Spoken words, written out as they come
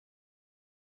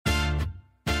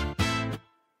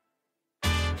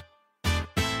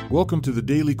Welcome to the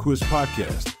Daily Quiz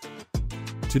Podcast.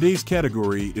 Today's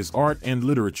category is Art and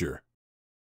Literature.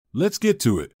 Let's get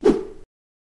to it.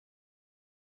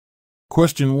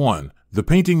 Question 1. The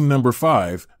painting number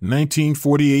 5,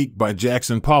 1948 by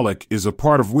Jackson Pollock is a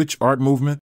part of which art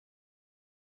movement?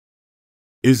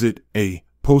 Is it A.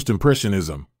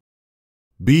 Post-Impressionism,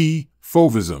 B.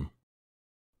 Fauvism,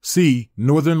 C.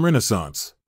 Northern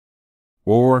Renaissance,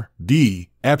 or D.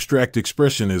 Abstract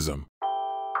Expressionism?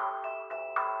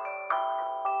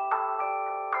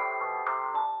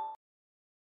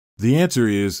 The answer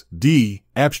is D.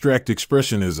 Abstract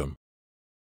Expressionism.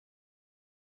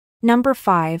 Number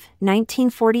 5,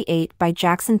 1948 by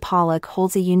Jackson Pollock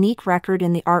holds a unique record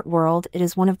in the art world. It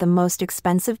is one of the most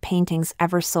expensive paintings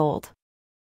ever sold.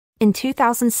 In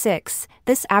 2006,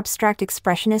 this abstract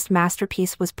expressionist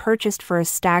masterpiece was purchased for a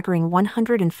staggering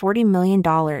 $140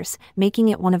 million, making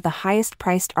it one of the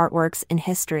highest-priced artworks in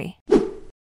history.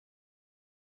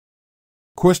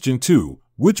 Question 2.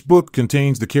 Which book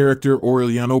contains the character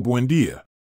Aureliano Buendia?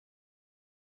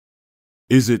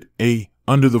 Is it A.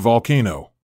 Under the Volcano,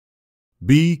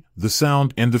 B. The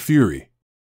Sound and the Fury,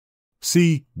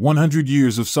 C. 100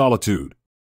 Years of Solitude,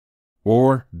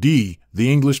 or D.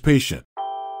 The English Patient?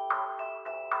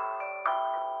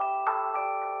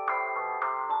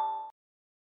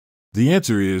 The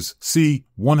answer is C.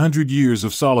 100 Years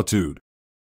of Solitude.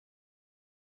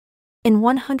 In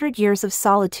 100 Years of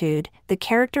Solitude, the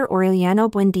character Aureliano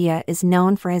Buendia is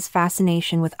known for his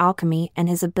fascination with alchemy and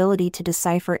his ability to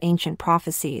decipher ancient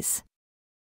prophecies.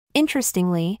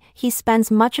 Interestingly, he spends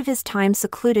much of his time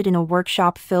secluded in a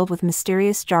workshop filled with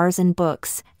mysterious jars and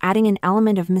books, adding an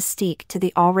element of mystique to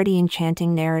the already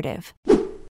enchanting narrative.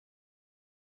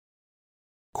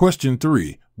 Question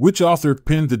 3. Which author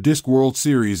penned the Discworld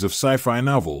series of sci-fi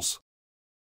novels?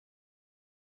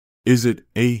 Is it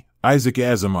A. Isaac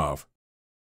Asimov,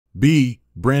 B.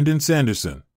 Brandon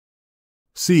Sanderson,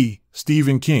 C.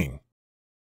 Stephen King,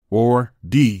 or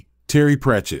D. Terry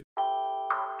Pratchett?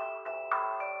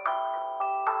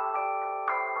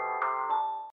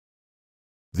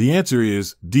 The answer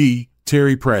is D.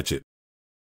 Terry Pratchett.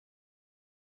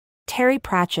 Terry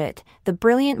Pratchett, the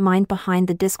brilliant mind behind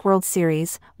the Discworld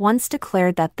series, once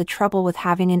declared that the trouble with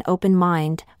having an open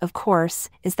mind, of course,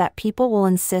 is that people will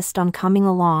insist on coming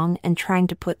along and trying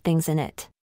to put things in it.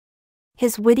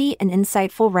 His witty and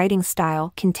insightful writing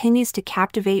style continues to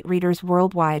captivate readers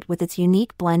worldwide with its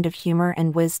unique blend of humor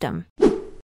and wisdom.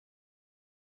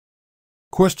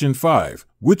 Question 5.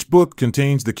 Which book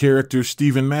contains the character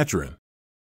Stephen Maturin?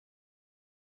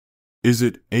 Is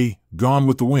it A. Gone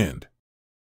with the Wind,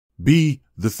 B.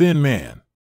 The Thin Man,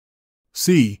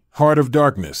 C. Heart of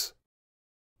Darkness,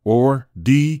 or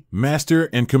D. Master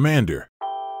and Commander?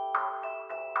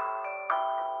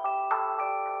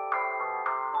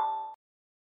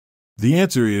 The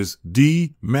answer is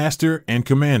D. Master and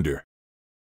Commander.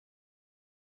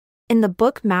 In the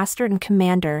book Master and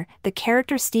Commander, the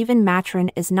character Stephen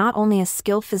Maturin is not only a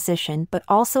skilled physician but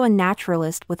also a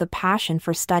naturalist with a passion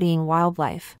for studying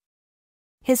wildlife.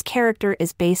 His character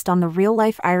is based on the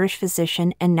real-life Irish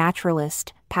physician and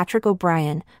naturalist, Patrick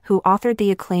O'Brien, who authored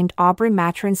the acclaimed Aubrey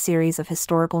Maturin series of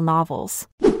historical novels.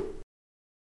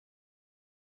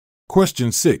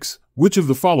 Question 6. Which of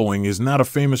the following is not a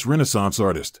famous Renaissance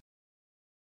artist?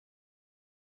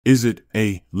 Is it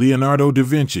A. Leonardo da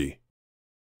Vinci,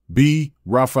 B.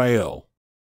 Raphael,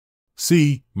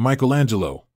 C.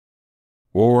 Michelangelo,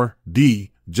 or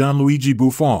D. Gianluigi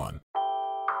Buffon?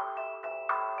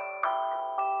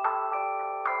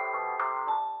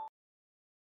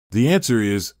 The answer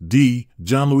is D.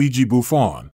 Gianluigi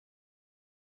Buffon.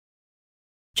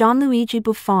 Gianluigi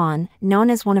Buffon,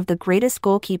 known as one of the greatest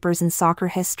goalkeepers in soccer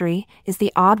history, is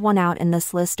the odd one out in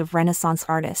this list of Renaissance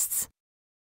artists.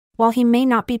 While he may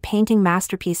not be painting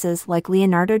masterpieces like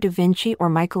Leonardo da Vinci or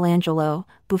Michelangelo,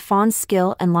 Buffon's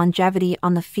skill and longevity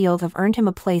on the field have earned him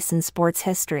a place in sports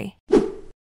history.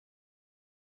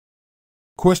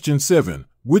 Question 7.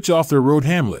 Which author wrote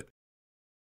Hamlet?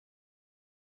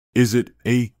 Is it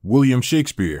A. William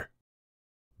Shakespeare,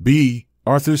 B.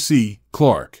 Arthur C.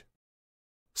 Clarke,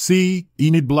 C.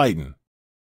 Enid Blyton,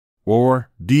 or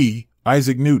D.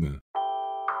 Isaac Newton?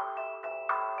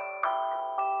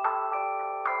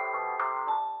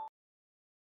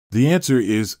 The answer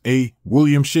is A.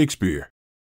 William Shakespeare.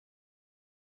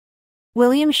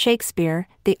 William Shakespeare,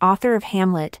 the author of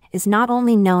Hamlet, is not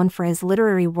only known for his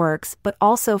literary works but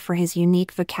also for his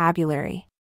unique vocabulary.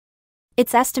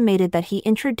 It's estimated that he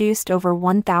introduced over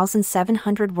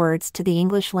 1,700 words to the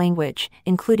English language,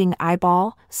 including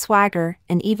eyeball, swagger,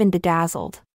 and even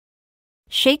bedazzled.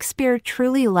 Shakespeare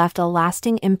truly left a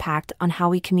lasting impact on how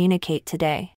we communicate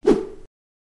today.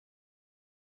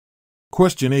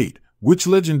 Question 8. Which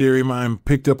legendary mime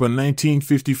picked up a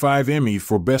 1955 Emmy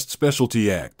for Best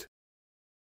Specialty Act?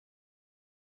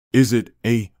 Is it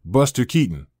A. Buster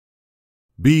Keaton,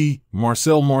 B.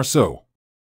 Marcel Marceau,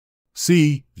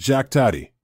 C. Jacques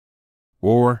Tati,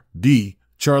 or D.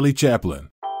 Charlie Chaplin?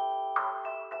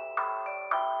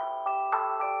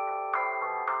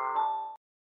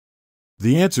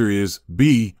 The answer is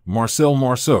B. Marcel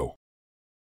Marceau.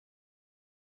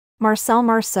 Marcel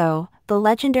Marceau, the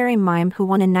legendary mime who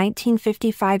won a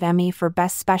 1955 Emmy for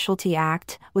Best Specialty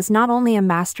Act, was not only a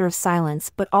master of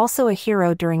silence but also a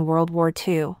hero during World War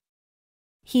II.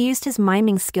 He used his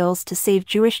miming skills to save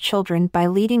Jewish children by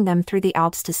leading them through the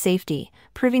Alps to safety,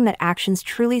 proving that actions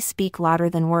truly speak louder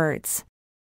than words.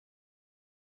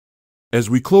 As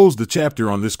we close the chapter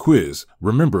on this quiz,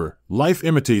 remember, life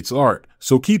imitates art,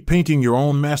 so keep painting your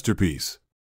own masterpiece.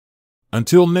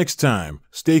 Until next time,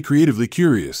 stay creatively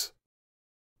curious.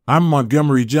 I'm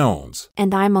Montgomery Jones.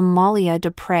 And I'm Amalia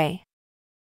Dupre.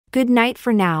 Good night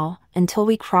for now, until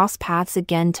we cross paths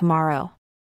again tomorrow.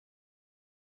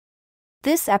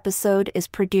 This episode is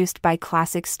produced by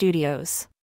Classic Studios.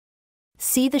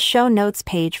 See the show notes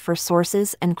page for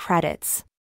sources and credits.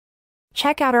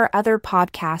 Check out our other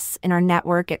podcasts in our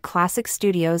network at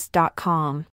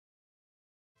classicstudios.com.